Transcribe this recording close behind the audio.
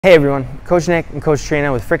Hey everyone, Coach Nick and Coach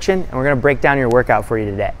Trina with Friction, and we're going to break down your workout for you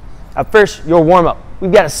today. First, your warm-up.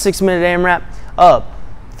 We've got a 6-minute AMRAP of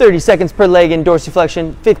 30 seconds per leg in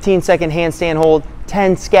dorsiflexion, 15-second handstand hold,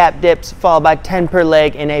 10 scap dips, followed by 10 per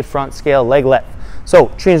leg in a front scale leg lift. So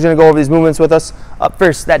Trina's going to go over these movements with us. Up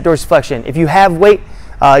first, that dorsiflexion. If you have weight,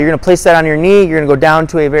 you're going to place that on your knee. You're going to go down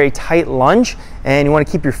to a very tight lunge, and you want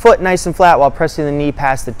to keep your foot nice and flat while pressing the knee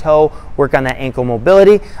past the toe. Work on that ankle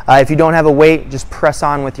mobility. If you don't have a weight, just press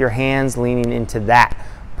on with your hands, leaning into that.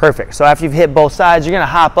 Perfect. So after you've hit both sides, you're going to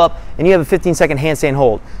hop up, and you have a 15-second handstand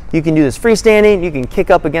hold. You can do this freestanding. You can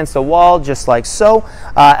kick up against a wall just like so.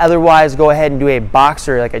 Otherwise, go ahead and do a box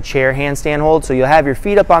or like a chair handstand hold. So you'll have your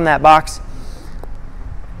feet up on that box.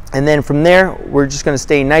 And then from there, we're just going to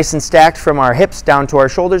stay nice and stacked from our hips down to our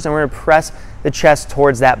shoulders, and we're going to press the chest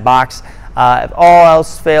towards that box. If all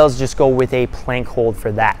else fails, just go with a plank hold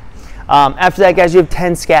for that. After that, guys, you have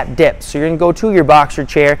 10 scap dips. So you're going to go to your box or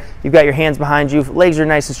chair. You've got your hands behind you, legs are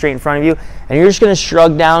nice and straight in front of you, and you're just going to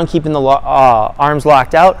shrug down, keeping the arms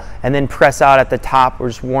locked out, and then press out at the top. We're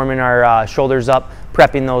just warming our shoulders up,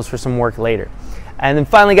 prepping those for some work later. And then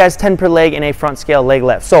finally, guys, 10 per leg in a front scale leg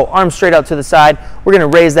lift. So arms straight out to the side. We're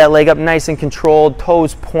going to raise that leg up nice and controlled,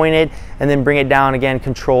 toes pointed, and then bring it down again,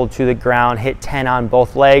 controlled to the ground. Hit 10 on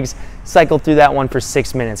both legs. Cycle through that one for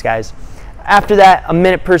 6 minutes, guys. After that, a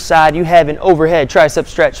minute per side, you have an overhead tricep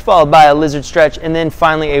stretch followed by a lizard stretch, and then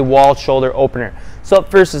finally a wall shoulder opener. So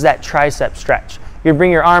up first is that tricep stretch. You're going to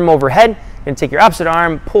bring your arm overhead. You're going to take your opposite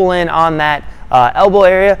arm, pull in on that elbow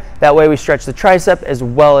area. That way we stretch the tricep as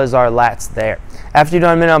well as our lats there. After you've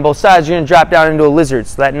done a minute on both sides, you're going to drop down into a lizard.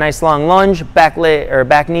 So that nice long lunge, back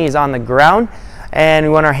knee is on the ground, and we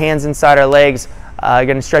want our hands inside our legs. You're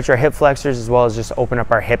going to stretch our hip flexors as well as just open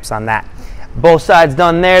up our hips on that. Both sides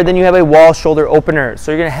done there, then you have a wall shoulder opener.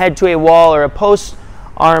 So you're going to head to a wall or a post,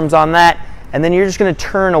 arms on that, and then you're just going to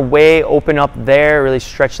turn away, open up there, really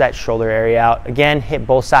stretch that shoulder area out. Again, hit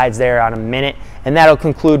both sides there on a minute, and that'll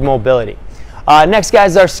conclude mobility. Next,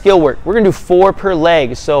 guys, is our skill work. We're going to do 4 per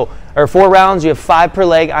leg. So, or 4 rounds, you have 5 per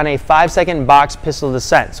leg on a 5-second box pistol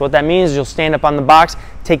descent. So what that means is you'll stand up on the box,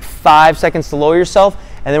 take 5 seconds to lower yourself,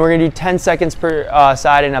 and then we're going to do 10 seconds per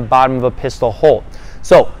side in a bottom of a pistol hold.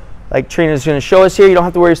 So, like Trina's going to show us here, you don't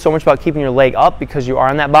have to worry so much about keeping your leg up because you are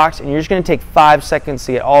on that box, and you're just going to take 5 seconds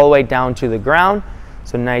to get all the way down to the ground.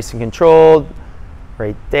 So nice and controlled,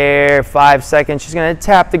 right there, 5 seconds. She's going to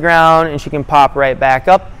tap the ground, and she can pop right back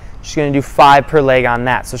up. She's going to do 5 per leg on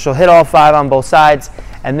that. So she'll hit all 5 on both sides,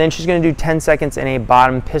 and then she's going to do 10 seconds in a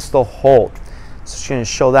bottom pistol hold. So she's going to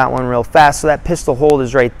show that one real fast. So that pistol hold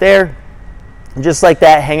is right there. And just like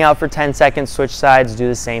that, hang out for 10 seconds, switch sides, do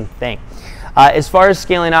the same thing. As far as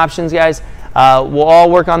scaling options, guys, we'll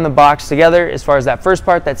all work on the box together. As far as that first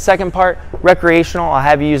part, that second part, recreational, I'll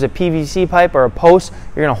have you use a PVC pipe or a post.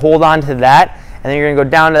 You're going to hold on to that, and then you're going to go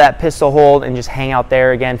down to that pistol hold and just hang out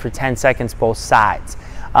there again for 10 seconds both sides.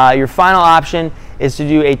 Your final option is to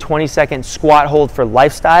do a 20-second squat hold for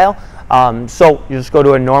lifestyle. So you just go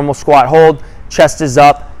to a normal squat hold, chest is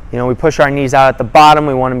up, you know, we push our knees out at the bottom.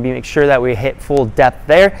 We want to make sure that we hit full depth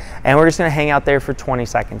there, and we're just going to hang out there for 20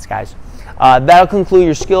 seconds, guys. That'll conclude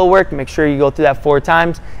your skill work. Make sure you go through that 4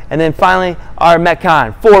 times. And then finally, our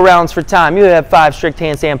Metcon, 4 rounds for time. You have 5 strict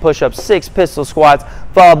handstand push-ups, 6 pistol squats,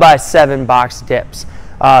 followed by 7 box dips.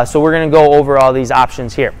 So we're going to go over all these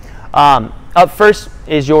options here. Up first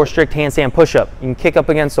is your strict handstand push-up. You can kick up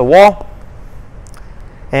against a wall.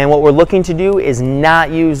 And what we're looking to do is not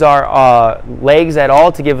use our legs at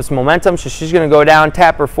all to give us momentum. So she's going to go down,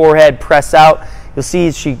 tap her forehead, press out. You'll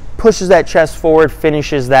see she pushes that chest forward,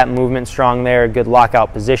 finishes that movement strong there, a good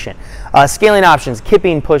lockout position. Scaling options,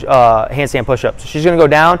 kipping handstand push-ups. So she's going to go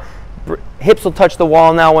down, hips will touch the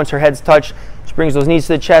wall now. Once her head's touched, she brings those knees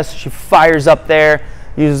to the chest, she fires up there,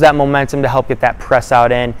 uses that momentum to help get that press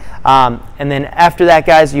out in. And then after that,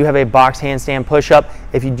 guys, you have a box handstand push-up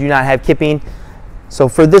if you do not have kipping. So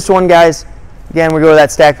for this one, guys, again, we go to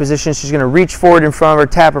that stack position. She's going to reach forward in front of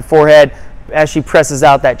her, tap her forehead. As she presses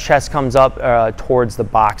out, that chest comes up towards the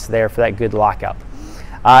box there for that good lockout.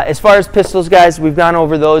 As far as pistols, guys, we've gone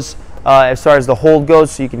over those as far as the hold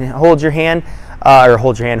goes. So you can hold your hand,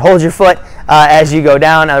 hold your foot as you go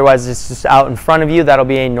down. Otherwise, it's just out in front of you. That'll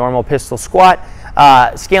be a normal pistol squat.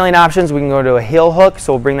 Scaling options, we can go to a heel hook,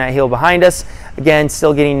 so we'll bring that heel behind us. Again,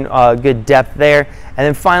 still getting good depth there. And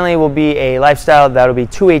then finally will be a lifestyle. That'll be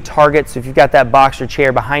to a target. So if you've got that box or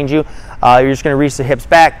chair behind you, you're just going to reach the hips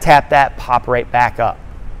back, tap that, pop right back up.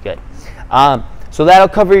 Good. So that'll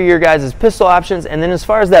cover your guys' pistol options. And then as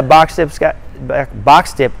far as that box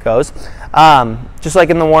dip goes, just like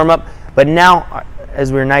in the warm-up, but now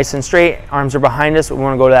as we're nice and straight, arms are behind us, we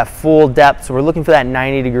want to go to that full depth. So we're looking for that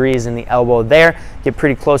 90 degrees in the elbow there. Get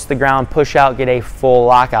pretty close to the ground, push out, get a full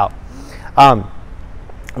lockout. A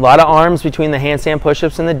lot of arms between the handstand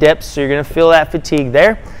push-ups and the dips, so you're going to feel that fatigue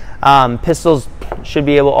there. Pistols should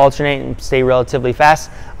be able to alternate and stay relatively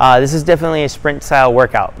fast. This is definitely a sprint style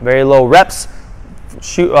workout. Very low reps,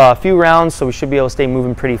 shoot a few rounds, so we should be able to stay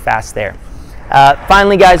moving pretty fast there.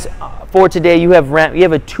 Finally, guys, for today, you have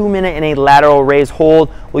a 2 minute and a lateral raise hold.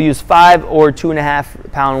 We'll use 5 or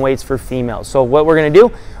 2.5 pound weights for females. So what we're going to do,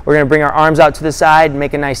 we're going to bring our arms out to the side,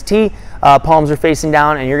 make a nice T, palms are facing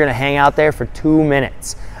down, and you're going to hang out there for 2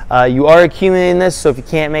 minutes. You are accumulating this, so if you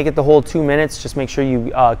can't make it the whole 2 minutes, just make sure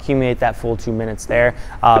you accumulate that full 2 minutes there.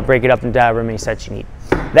 Break it up into however many sets you need.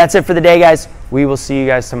 That's it for the day, guys. We will see you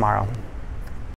guys tomorrow.